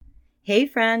Hey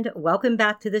friend, welcome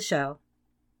back to the show.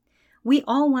 We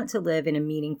all want to live in a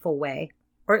meaningful way,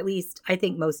 or at least I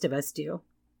think most of us do.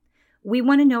 We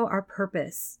want to know our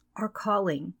purpose, our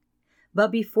calling.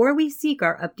 But before we seek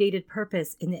our updated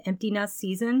purpose in the empty nest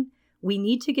season, we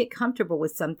need to get comfortable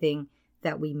with something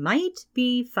that we might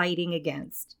be fighting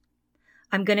against.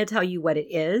 I'm going to tell you what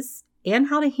it is and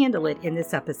how to handle it in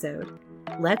this episode.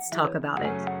 Let's talk about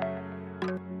it.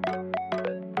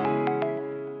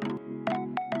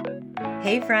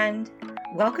 Hey friend,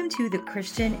 welcome to the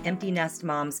Christian Empty Nest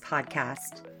Moms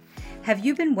podcast. Have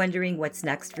you been wondering what's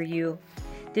next for you?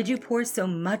 Did you pour so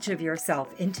much of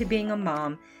yourself into being a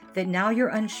mom that now you're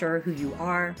unsure who you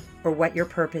are or what your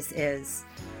purpose is?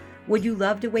 Would you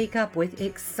love to wake up with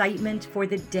excitement for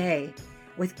the day,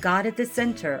 with God at the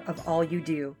center of all you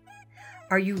do?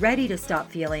 Are you ready to stop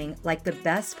feeling like the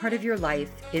best part of your life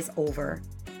is over?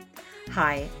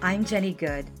 Hi, I'm Jenny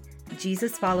Good,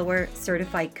 Jesus follower,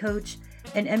 certified coach,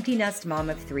 an empty nest mom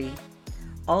of 3.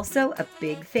 Also a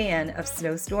big fan of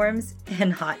snowstorms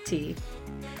and hot tea.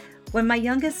 When my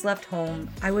youngest left home,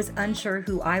 I was unsure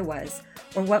who I was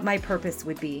or what my purpose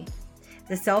would be.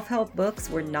 The self-help books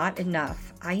were not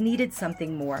enough. I needed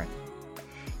something more.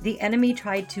 The enemy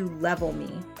tried to level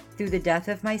me through the death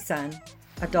of my son,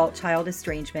 adult-child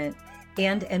estrangement,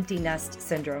 and empty nest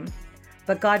syndrome.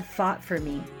 But God fought for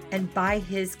me, and by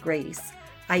His grace,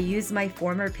 I used my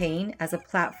former pain as a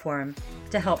platform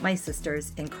to help my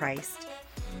sisters in Christ.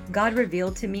 God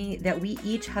revealed to me that we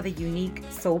each have a unique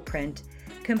soul print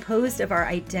composed of our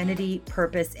identity,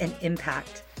 purpose, and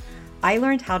impact. I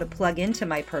learned how to plug into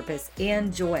my purpose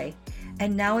and joy,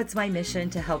 and now it's my mission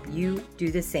to help you do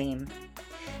the same.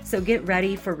 So get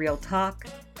ready for real talk,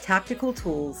 tactical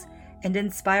tools, and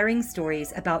inspiring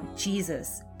stories about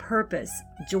Jesus, purpose,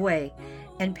 joy,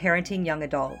 and parenting young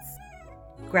adults.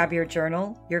 Grab your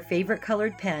journal, your favorite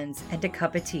colored pens, and a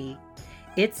cup of tea.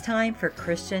 It's time for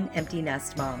Christian Empty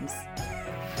Nest Moms.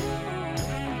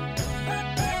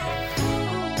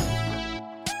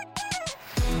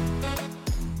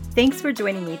 Thanks for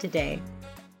joining me today.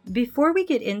 Before we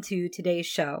get into today's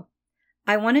show,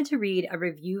 I wanted to read a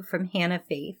review from Hannah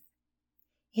Faith.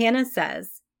 Hannah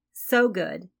says, "So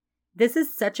good. This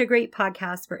is such a great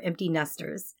podcast for empty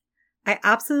nesters. I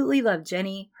absolutely love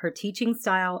Jenny, her teaching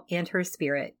style, and her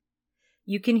spirit.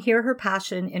 You can hear her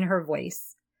passion in her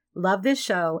voice. Love this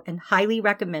show and highly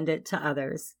recommend it to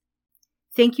others."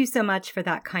 Thank you so much for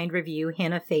that kind review,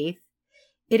 Hannah Faith.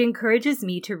 It encourages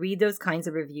me to read those kinds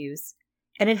of reviews,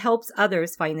 and it helps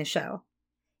others find the show.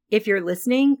 If you're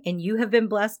listening and you have been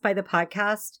blessed by the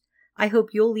podcast, I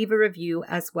hope you'll leave a review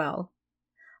as well.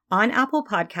 On Apple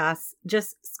Podcasts,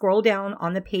 just scroll down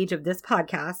on the page of this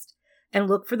podcast and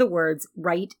look for the words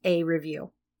 "Write a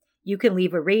Review." You can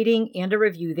leave a rating and a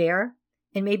review there,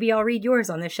 and maybe I'll read yours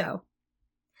on the show.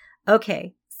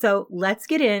 Okay, so let's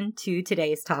get into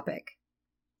today's topic.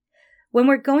 When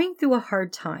we're going through a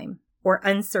hard time or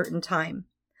uncertain time,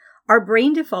 our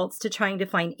brain defaults to trying to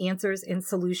find answers and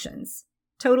solutions.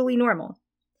 Totally normal.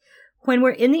 When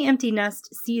we're in the empty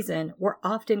nest season, we're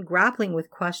often grappling with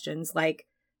questions like,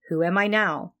 who am I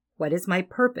now? What is my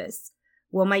purpose?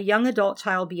 Will my young adult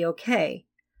child be okay?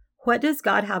 What does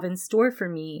God have in store for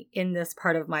me in this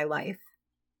part of my life?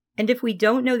 And if we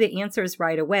don't know the answers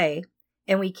right away,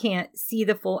 and we can't see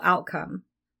the full outcome,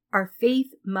 our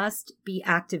faith must be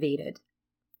activated.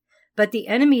 But the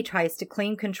enemy tries to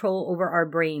claim control over our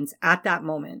brains at that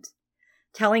moment,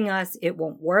 telling us it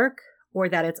won't work or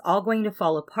that it's all going to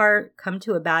fall apart, come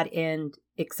to a bad end,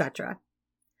 etc.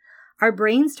 Our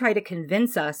brains try to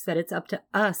convince us that it's up to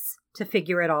us to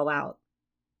figure it all out.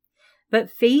 But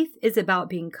faith is about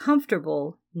being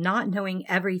comfortable not knowing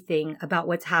everything about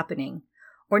what's happening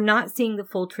or not seeing the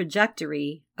full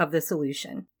trajectory of the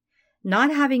solution.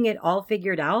 Not having it all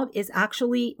figured out is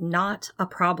actually not a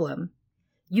problem.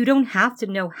 You don't have to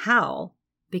know how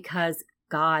because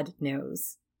God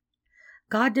knows.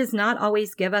 God does not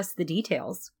always give us the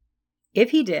details.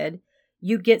 If He did,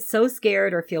 you'd get so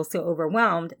scared or feel so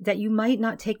overwhelmed that you might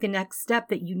not take the next step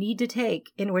that you need to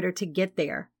take in order to get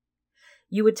there.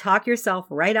 You would talk yourself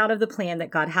right out of the plan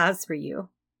that God has for you.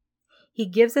 He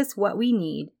gives us what we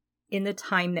need in the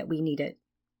time that we need it.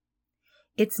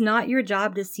 It's not your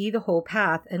job to see the whole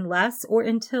path unless or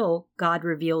until God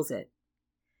reveals it.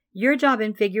 Your job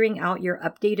in figuring out your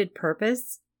updated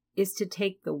purpose is to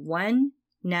take the one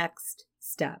next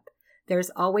step.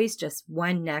 There's always just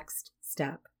one next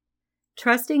step.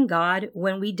 Trusting God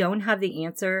when we don't have the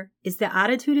answer is the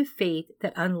attitude of faith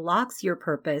that unlocks your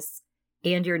purpose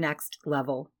and your next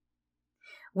level.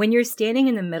 When you're standing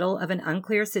in the middle of an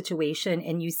unclear situation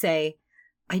and you say,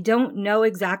 I don't know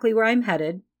exactly where I'm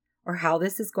headed or how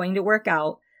this is going to work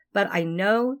out, but I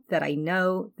know that I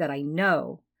know that I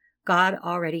know God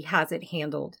already has it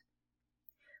handled.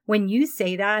 When you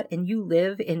say that and you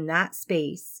live in that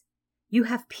space, you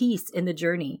have peace in the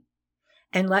journey.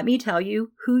 And let me tell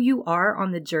you, who you are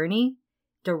on the journey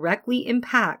directly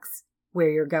impacts where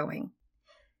you're going.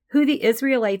 Who the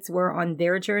Israelites were on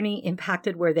their journey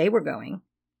impacted where they were going.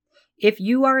 If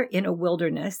you are in a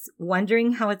wilderness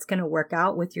wondering how it's going to work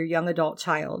out with your young adult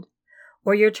child,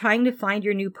 or you're trying to find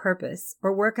your new purpose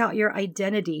or work out your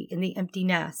identity in the empty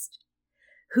nest,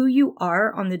 who you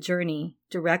are on the journey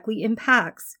directly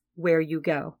impacts where you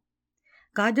go.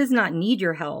 God does not need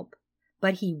your help,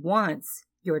 but He wants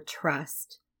your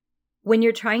trust. When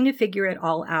you're trying to figure it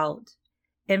all out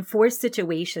and force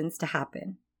situations to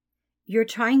happen, you're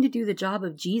trying to do the job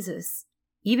of Jesus,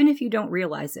 even if you don't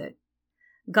realize it.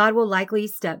 God will likely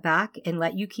step back and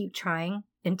let you keep trying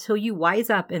until you wise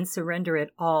up and surrender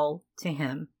it all to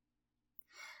Him.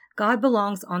 God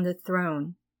belongs on the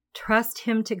throne. Trust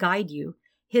Him to guide you.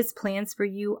 His plans for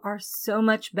you are so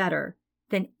much better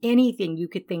than anything you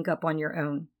could think up on your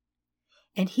own.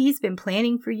 And He's been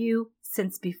planning for you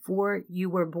since before you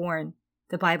were born.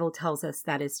 The Bible tells us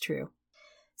that is true.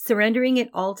 Surrendering it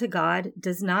all to God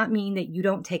does not mean that you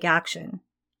don't take action.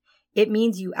 It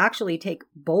means you actually take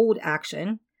bold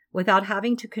action without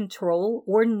having to control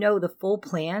or know the full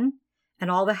plan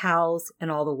and all the hows and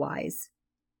all the whys.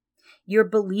 You're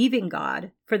believing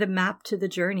God for the map to the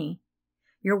journey.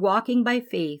 You're walking by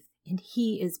faith, and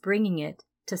He is bringing it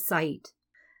to sight.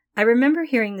 I remember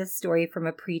hearing this story from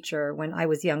a preacher when I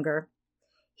was younger.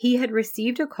 He had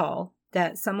received a call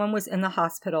that someone was in the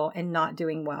hospital and not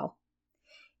doing well.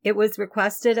 It was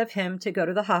requested of him to go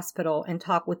to the hospital and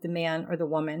talk with the man or the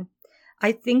woman.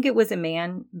 I think it was a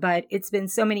man, but it's been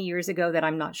so many years ago that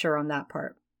I'm not sure on that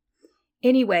part.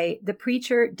 Anyway, the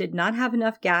preacher did not have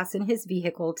enough gas in his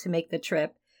vehicle to make the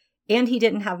trip, and he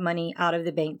didn't have money out of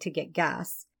the bank to get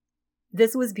gas.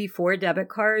 This was before debit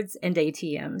cards and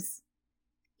ATMs.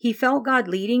 He felt God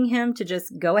leading him to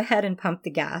just go ahead and pump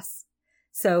the gas.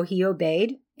 So he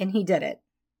obeyed, and he did it.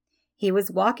 He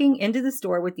was walking into the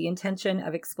store with the intention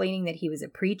of explaining that he was a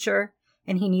preacher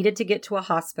and he needed to get to a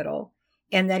hospital,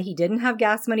 and that he didn't have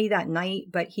gas money that night,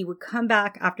 but he would come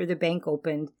back after the bank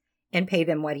opened and pay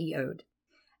them what he owed.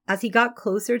 As he got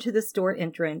closer to the store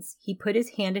entrance, he put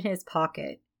his hand in his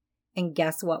pocket, and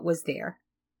guess what was there?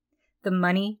 The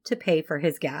money to pay for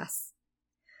his gas.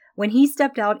 When he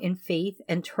stepped out in faith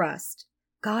and trust,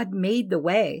 God made the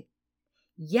way.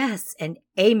 Yes, and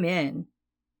amen.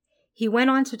 He went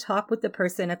on to talk with the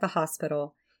person at the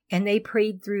hospital, and they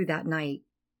prayed through that night.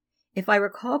 If I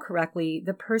recall correctly,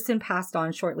 the person passed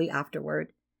on shortly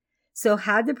afterward. So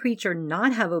had the preacher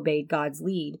not have obeyed God's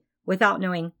lead without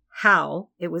knowing how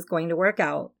it was going to work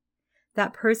out,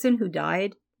 that person who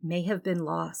died may have been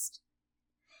lost.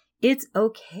 It's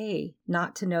okay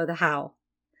not to know the how.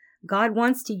 God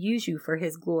wants to use you for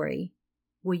His glory.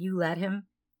 Will you let Him?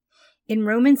 In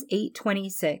Romans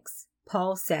 8:26,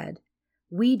 Paul said,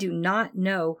 "We do not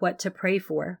know what to pray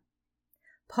for."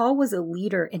 Paul was a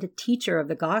leader and a teacher of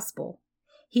the gospel.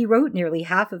 He wrote nearly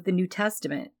half of the New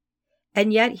Testament,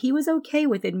 and yet he was okay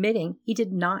with admitting he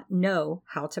did not know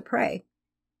how to pray.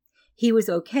 He was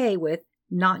okay with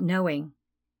not knowing.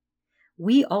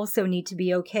 We also need to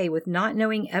be okay with not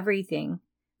knowing everything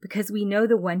because we know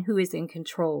the one who is in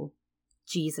control,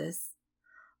 Jesus.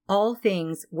 All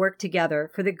things work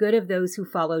together for the good of those who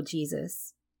follow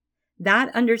Jesus.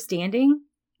 That understanding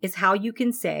is how you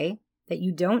can say that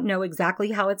you don't know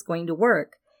exactly how it's going to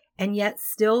work, and yet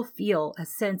still feel a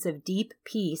sense of deep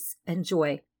peace and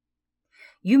joy.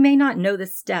 You may not know the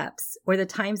steps or the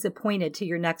times appointed to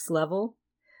your next level,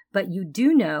 but you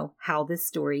do know how this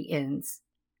story ends.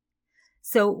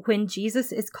 So when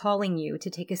Jesus is calling you to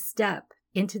take a step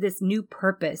into this new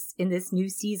purpose in this new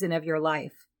season of your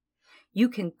life, you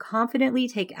can confidently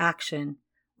take action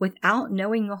without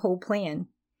knowing the whole plan,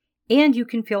 and you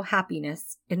can feel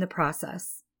happiness in the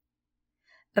process.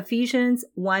 Ephesians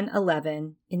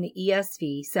 1:11 in the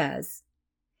ESV says,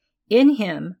 "In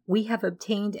Him we have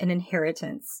obtained an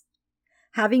inheritance,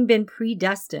 having been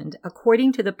predestined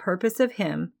according to the purpose of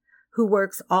Him who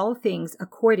works all things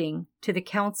according to the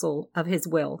counsel of His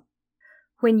will."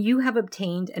 When you have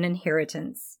obtained an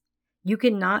inheritance, you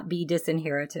cannot be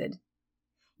disinherited.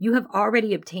 You have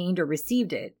already obtained or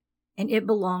received it, and it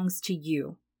belongs to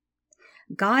you.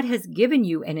 God has given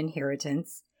you an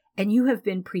inheritance, and you have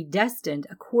been predestined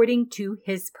according to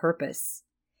His purpose.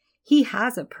 He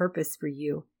has a purpose for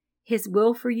you. His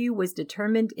will for you was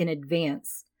determined in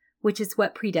advance, which is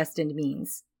what predestined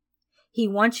means. He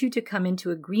wants you to come into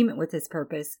agreement with His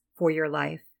purpose for your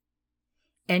life.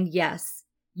 And yes,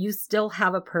 You still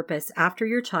have a purpose after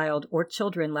your child or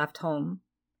children left home.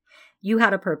 You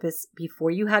had a purpose before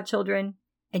you had children,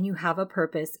 and you have a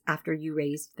purpose after you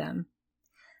raised them.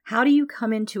 How do you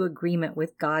come into agreement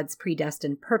with God's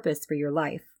predestined purpose for your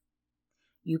life?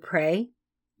 You pray,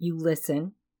 you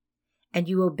listen, and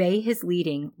you obey His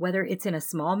leading, whether it's in a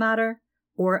small matter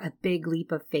or a big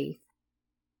leap of faith.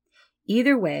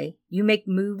 Either way, you make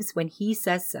moves when He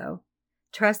says so,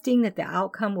 trusting that the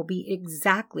outcome will be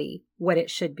exactly what it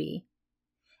should be.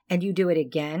 And you do it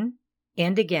again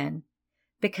and again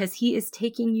because He is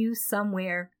taking you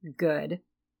somewhere good.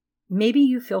 Maybe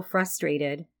you feel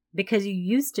frustrated because you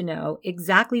used to know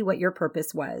exactly what your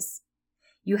purpose was.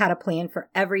 You had a plan for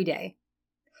every day.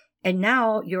 And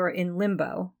now you're in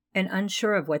limbo and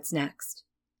unsure of what's next.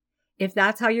 If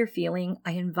that's how you're feeling,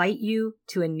 I invite you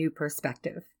to a new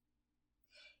perspective.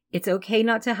 It's okay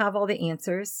not to have all the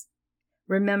answers.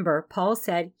 Remember, Paul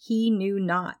said he knew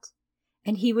not,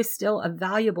 and he was still a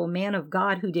valuable man of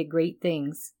God who did great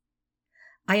things.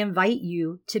 I invite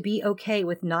you to be okay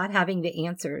with not having the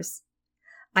answers.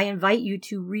 I invite you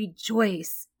to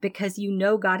rejoice because you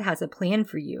know God has a plan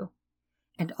for you,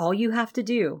 and all you have to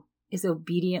do is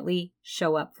obediently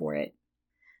show up for it.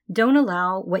 Don't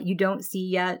allow what you don't see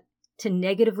yet to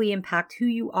negatively impact who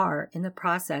you are in the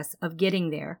process of getting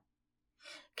there.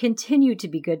 Continue to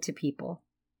be good to people.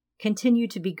 Continue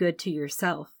to be good to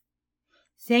yourself.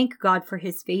 Thank God for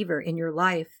His favor in your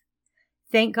life.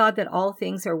 Thank God that all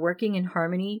things are working in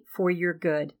harmony for your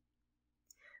good.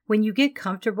 When you get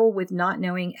comfortable with not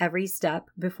knowing every step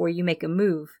before you make a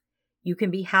move, you can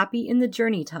be happy in the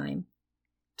journey time.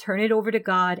 Turn it over to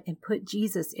God and put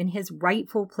Jesus in His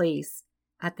rightful place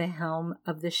at the helm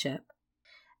of the ship.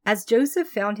 As Joseph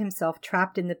found himself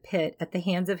trapped in the pit at the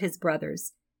hands of his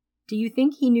brothers, do you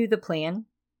think he knew the plan?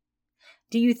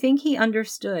 Do you think he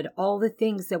understood all the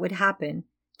things that would happen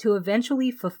to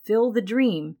eventually fulfill the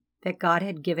dream that God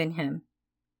had given him?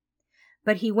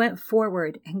 But he went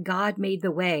forward and God made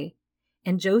the way,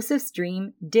 and Joseph's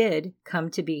dream did come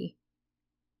to be.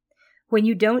 When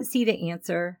you don't see the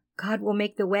answer, God will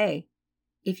make the way.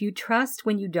 If you trust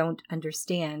when you don't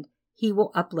understand, He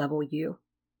will uplevel you.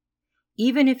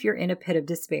 Even if you're in a pit of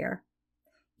despair,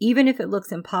 even if it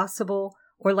looks impossible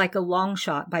or like a long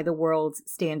shot by the world's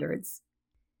standards.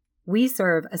 We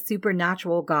serve a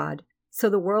supernatural God, so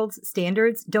the world's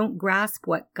standards don't grasp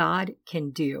what God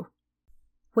can do.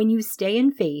 When you stay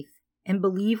in faith and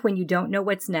believe when you don't know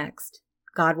what's next,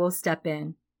 God will step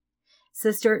in.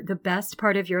 Sister, the best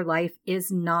part of your life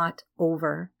is not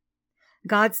over.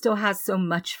 God still has so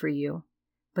much for you,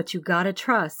 but you gotta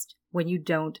trust when you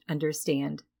don't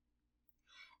understand.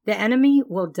 The enemy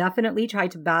will definitely try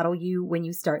to battle you when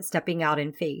you start stepping out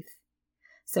in faith.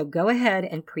 So go ahead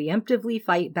and preemptively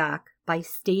fight back by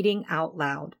stating out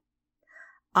loud,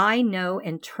 I know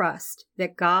and trust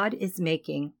that God is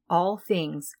making all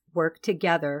things work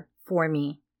together for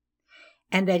me,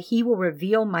 and that He will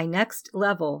reveal my next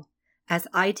level as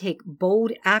I take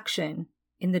bold action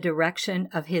in the direction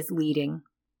of His leading.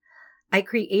 I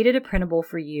created a printable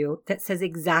for you that says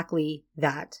exactly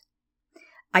that.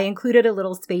 I included a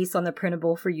little space on the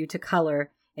printable for you to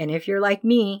color, and if you're like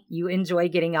me, you enjoy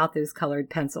getting out those colored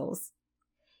pencils.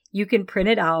 You can print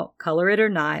it out, color it or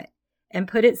not, and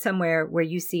put it somewhere where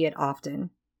you see it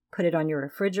often. Put it on your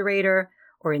refrigerator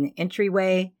or in the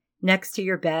entryway, next to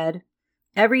your bed.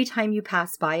 Every time you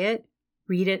pass by it,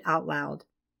 read it out loud.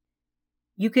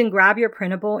 You can grab your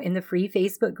printable in the free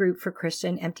Facebook group for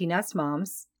Christian Empty Nest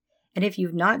Moms. And if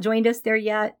you've not joined us there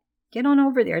yet, get on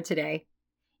over there today.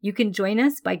 You can join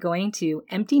us by going to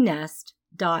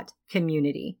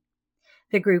emptynest.community.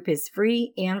 The group is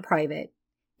free and private.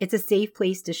 It's a safe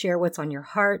place to share what's on your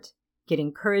heart, get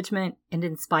encouragement, and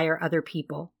inspire other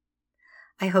people.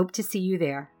 I hope to see you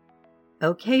there.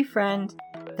 Okay, friend,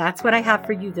 that's what I have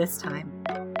for you this time.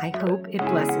 I hope it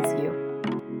blesses you.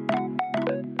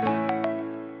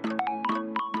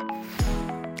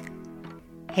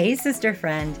 Hey, sister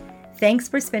friend. Thanks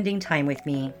for spending time with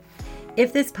me.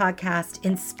 If this podcast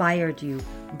inspired you,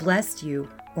 blessed you,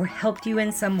 or helped you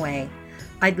in some way,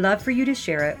 I'd love for you to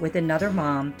share it with another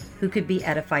mom who could be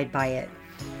edified by it.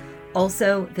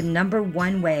 Also, the number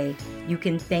one way you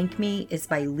can thank me is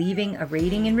by leaving a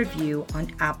rating and review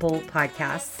on Apple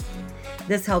Podcasts.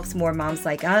 This helps more moms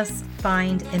like us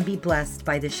find and be blessed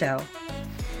by the show.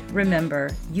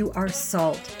 Remember, you are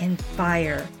salt and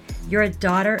fire. You're a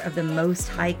daughter of the Most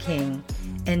High King,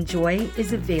 and joy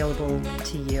is available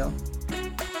to you.